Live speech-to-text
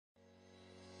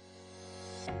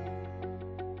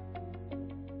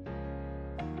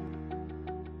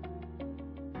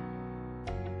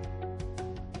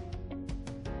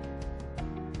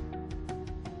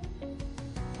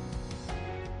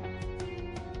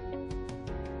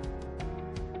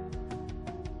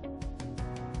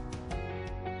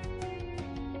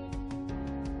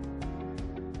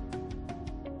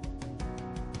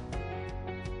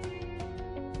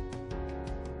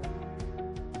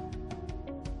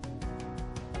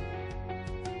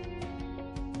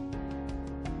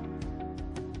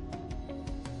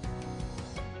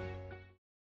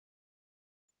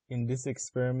In this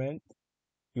experiment,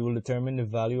 you will determine the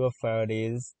value of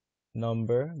Faraday's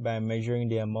number by measuring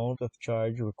the amount of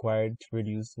charge required to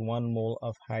produce 1 mole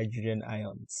of hydrogen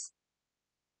ions.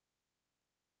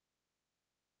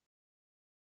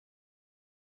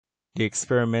 The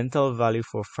experimental value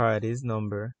for Faraday's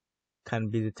number can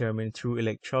be determined through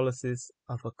electrolysis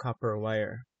of a copper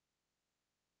wire.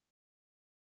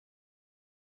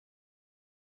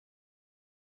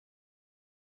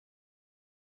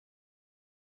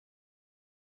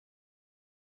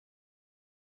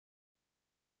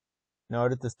 In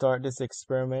order to start this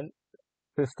experiment,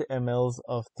 50 ml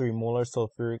of 3 molar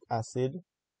sulfuric acid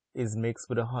is mixed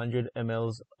with 100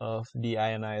 ml of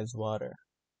deionized water.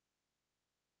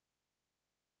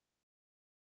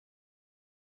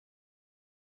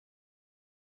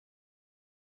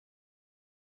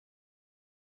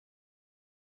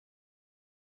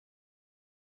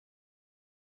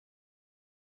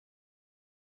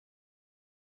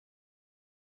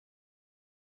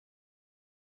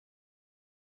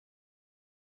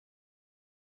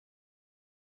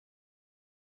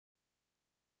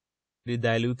 The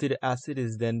diluted acid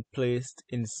is then placed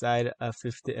inside a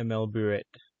 50 ml burette.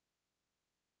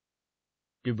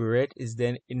 The burette is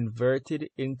then inverted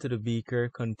into the beaker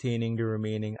containing the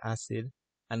remaining acid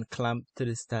and clamped to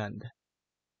the stand.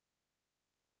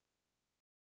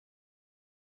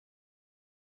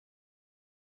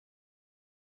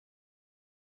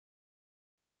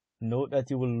 Note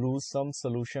that you will lose some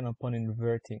solution upon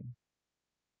inverting.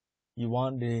 You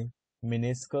want the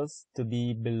meniscus to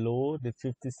be below the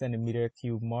 50 centimeter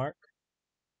cube mark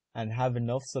and have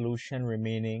enough solution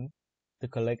remaining to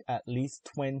collect at least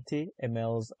 20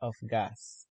 ml of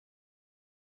gas.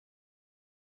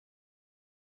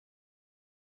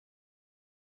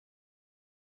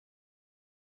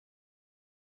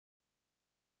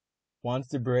 Once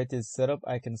the burette is set up,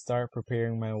 I can start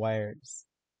preparing my wires.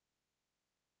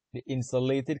 The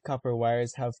insulated copper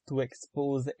wires have 2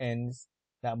 exposed ends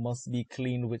that must be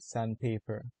cleaned with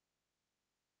sandpaper.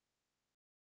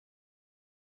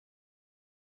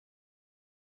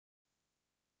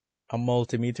 A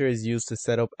multimeter is used to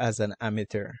set up as an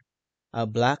ammeter. A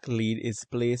black lead is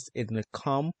placed in the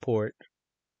COM port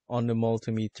on the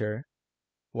multimeter,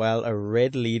 while a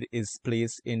red lead is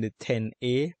placed in the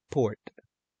 10A port.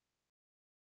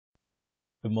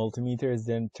 The multimeter is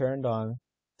then turned on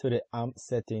to the amp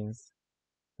settings,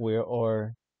 where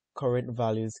our current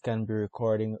values can be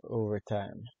recording over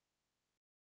time.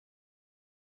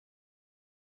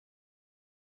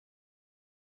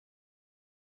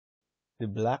 The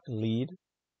black lead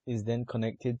is then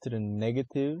connected to the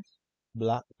negative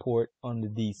black port on the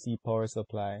DC power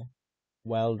supply,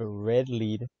 while the red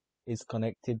lead is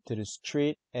connected to the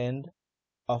straight end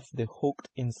of the hooked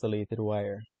insulated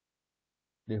wire.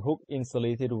 The hooked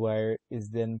insulated wire is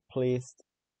then placed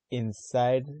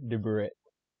inside the burette.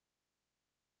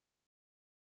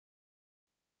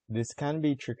 This can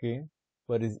be tricky,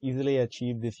 but is easily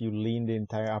achieved if you lean the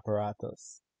entire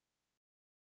apparatus.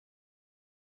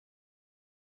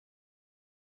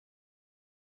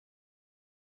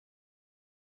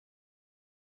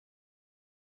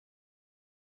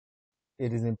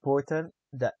 It is important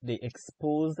that the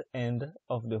exposed end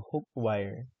of the hooked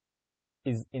wire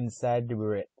is inside the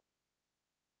burette,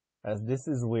 as this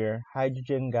is where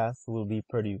hydrogen gas will be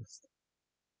produced.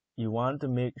 You want to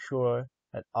make sure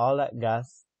that all that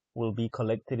gas will be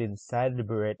collected inside the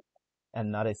burette and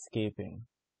not escaping.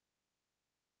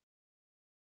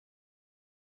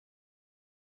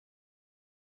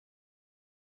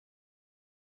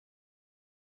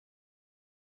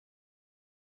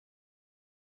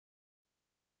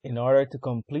 In order to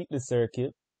complete the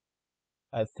circuit,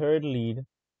 a third lead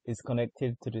is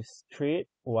connected to the straight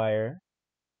wire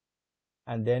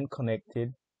and then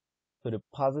connected to the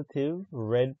positive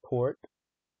red port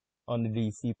on the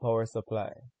DC power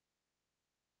supply.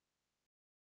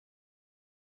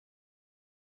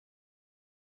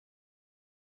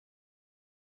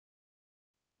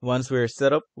 Once we're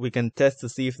set up, we can test to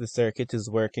see if the circuit is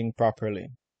working properly.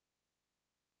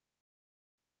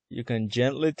 You can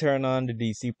gently turn on the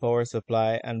DC power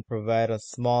supply and provide a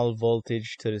small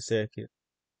voltage to the circuit.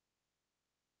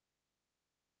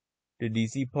 The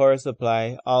DC power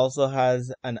supply also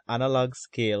has an analog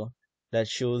scale that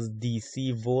shows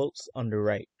DC volts on the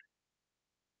right.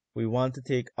 We want to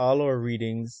take all our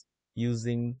readings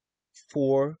using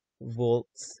 4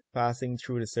 volts passing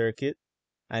through the circuit,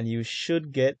 and you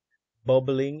should get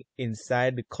bubbling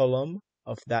inside the column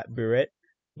of that burette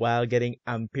while getting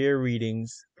ampere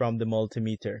readings from the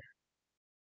multimeter.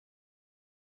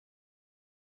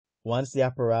 Once the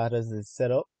apparatus is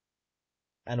set up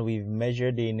and we've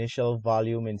measured the initial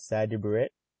volume inside the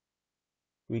burette,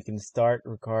 we can start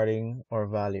recording our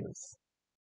values.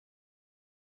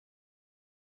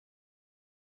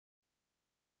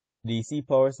 DC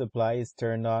power supply is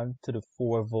turned on to the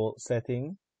 4-volt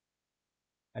setting,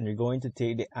 and you're going to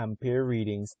take the ampere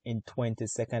readings in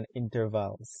 20-second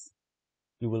intervals.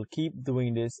 You will keep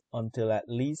doing this until at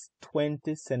least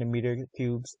 20 centimeter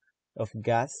cubes of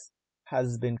gas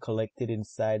has been collected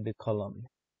inside the column.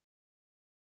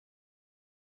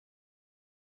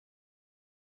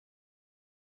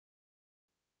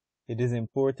 It is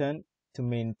important to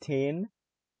maintain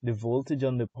the voltage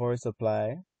on the power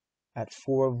supply at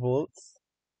 4 volts,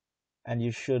 and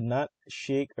you should not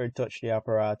shake or touch the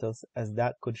apparatus, as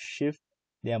that could shift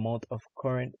the amount of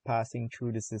current passing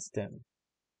through the system.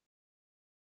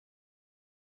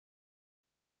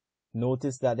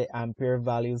 Notice that the ampere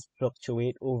values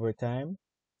fluctuate over time,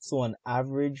 so an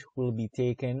average will be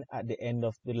taken at the end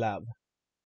of the lab.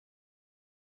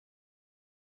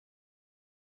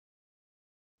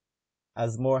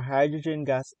 As more hydrogen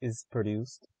gas is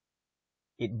produced,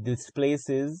 it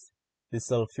displaces the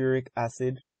sulfuric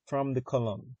acid from the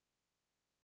column.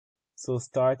 So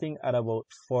starting at about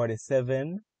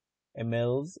 47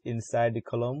 mLs inside the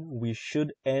column, we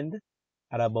should end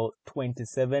at about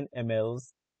 27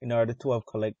 mLs in order to have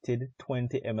collected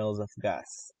 20 mLs of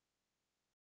gas.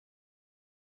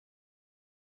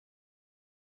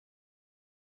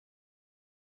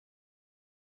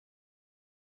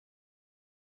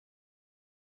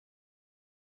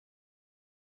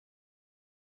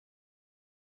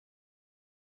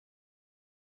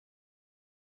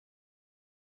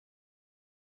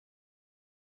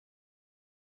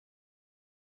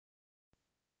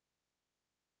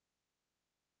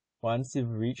 Once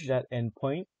you've reached that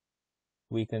endpoint,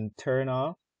 we can turn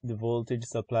off the voltage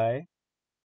supply .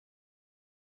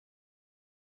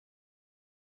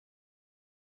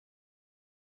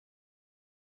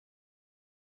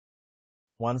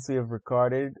 Once we have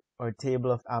recorded our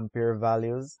table of ampere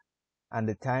values and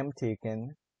the time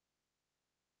taken,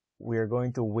 we are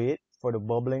going to wait for the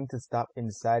bubbling to stop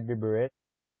inside the burette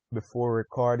before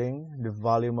recording the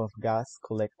volume of gas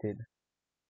collected.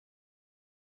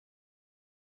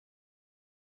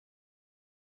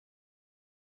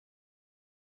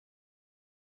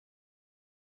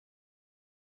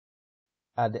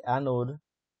 At the anode,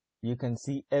 you can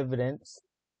see evidence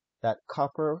that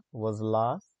copper was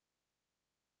lost,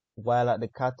 while at the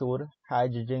cathode,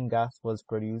 hydrogen gas was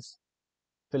produced,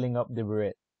 filling up the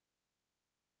burette.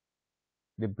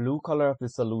 The blue color of the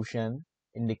solution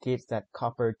indicates that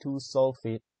copper 2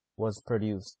 sulfate was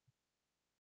produced.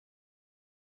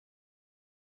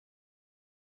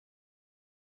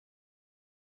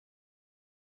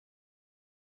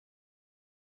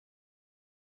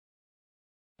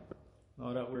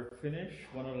 Now that we're finished,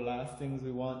 one of the last things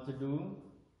we want to do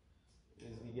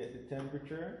is we get the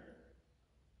temperature.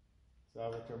 So I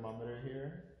have a thermometer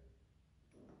here.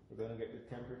 We're going to get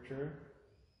the temperature.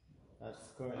 That's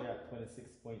currently at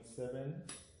 26.7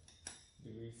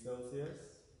 degrees Celsius.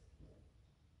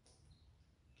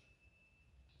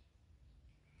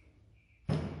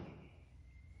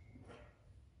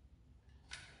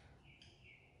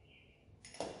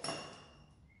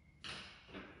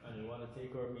 And we want to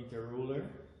take our meter ruler.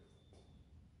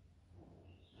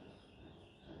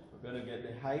 We're going to get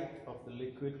the height of the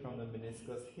liquid from the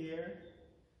meniscus here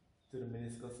to the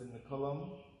meniscus in the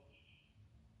column.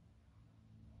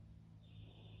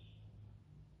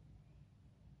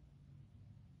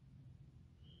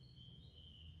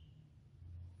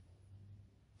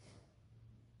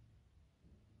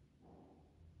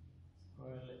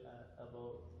 Currently at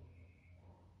about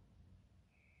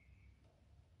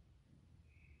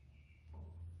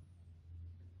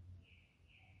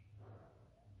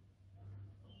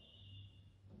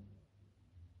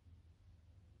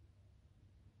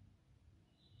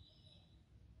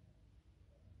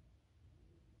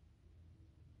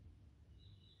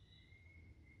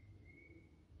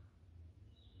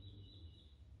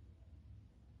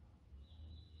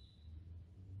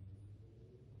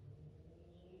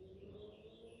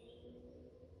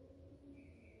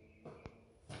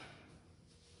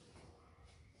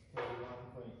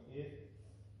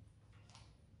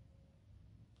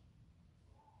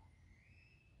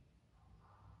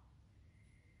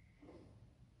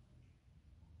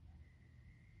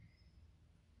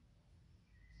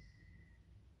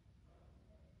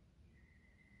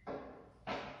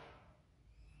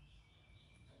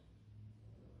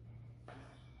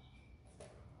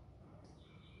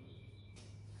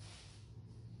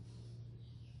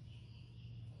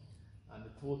and the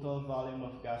total volume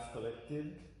of gas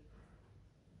collected,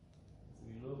 as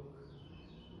we look,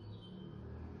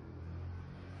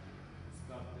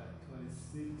 stopped at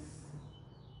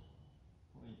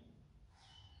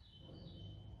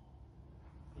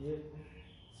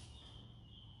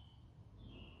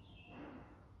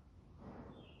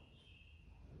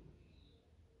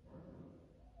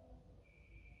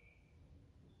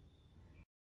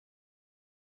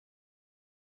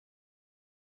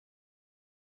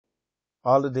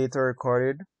All the data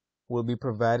recorded will be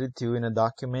provided to you in a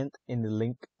document in the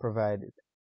link provided.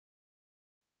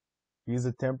 Use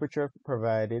the temperature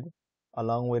provided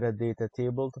along with a data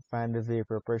table to find the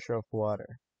vapor pressure of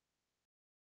water.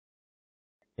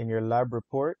 In your lab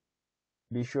report,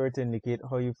 be sure to indicate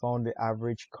how you found the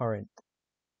average current.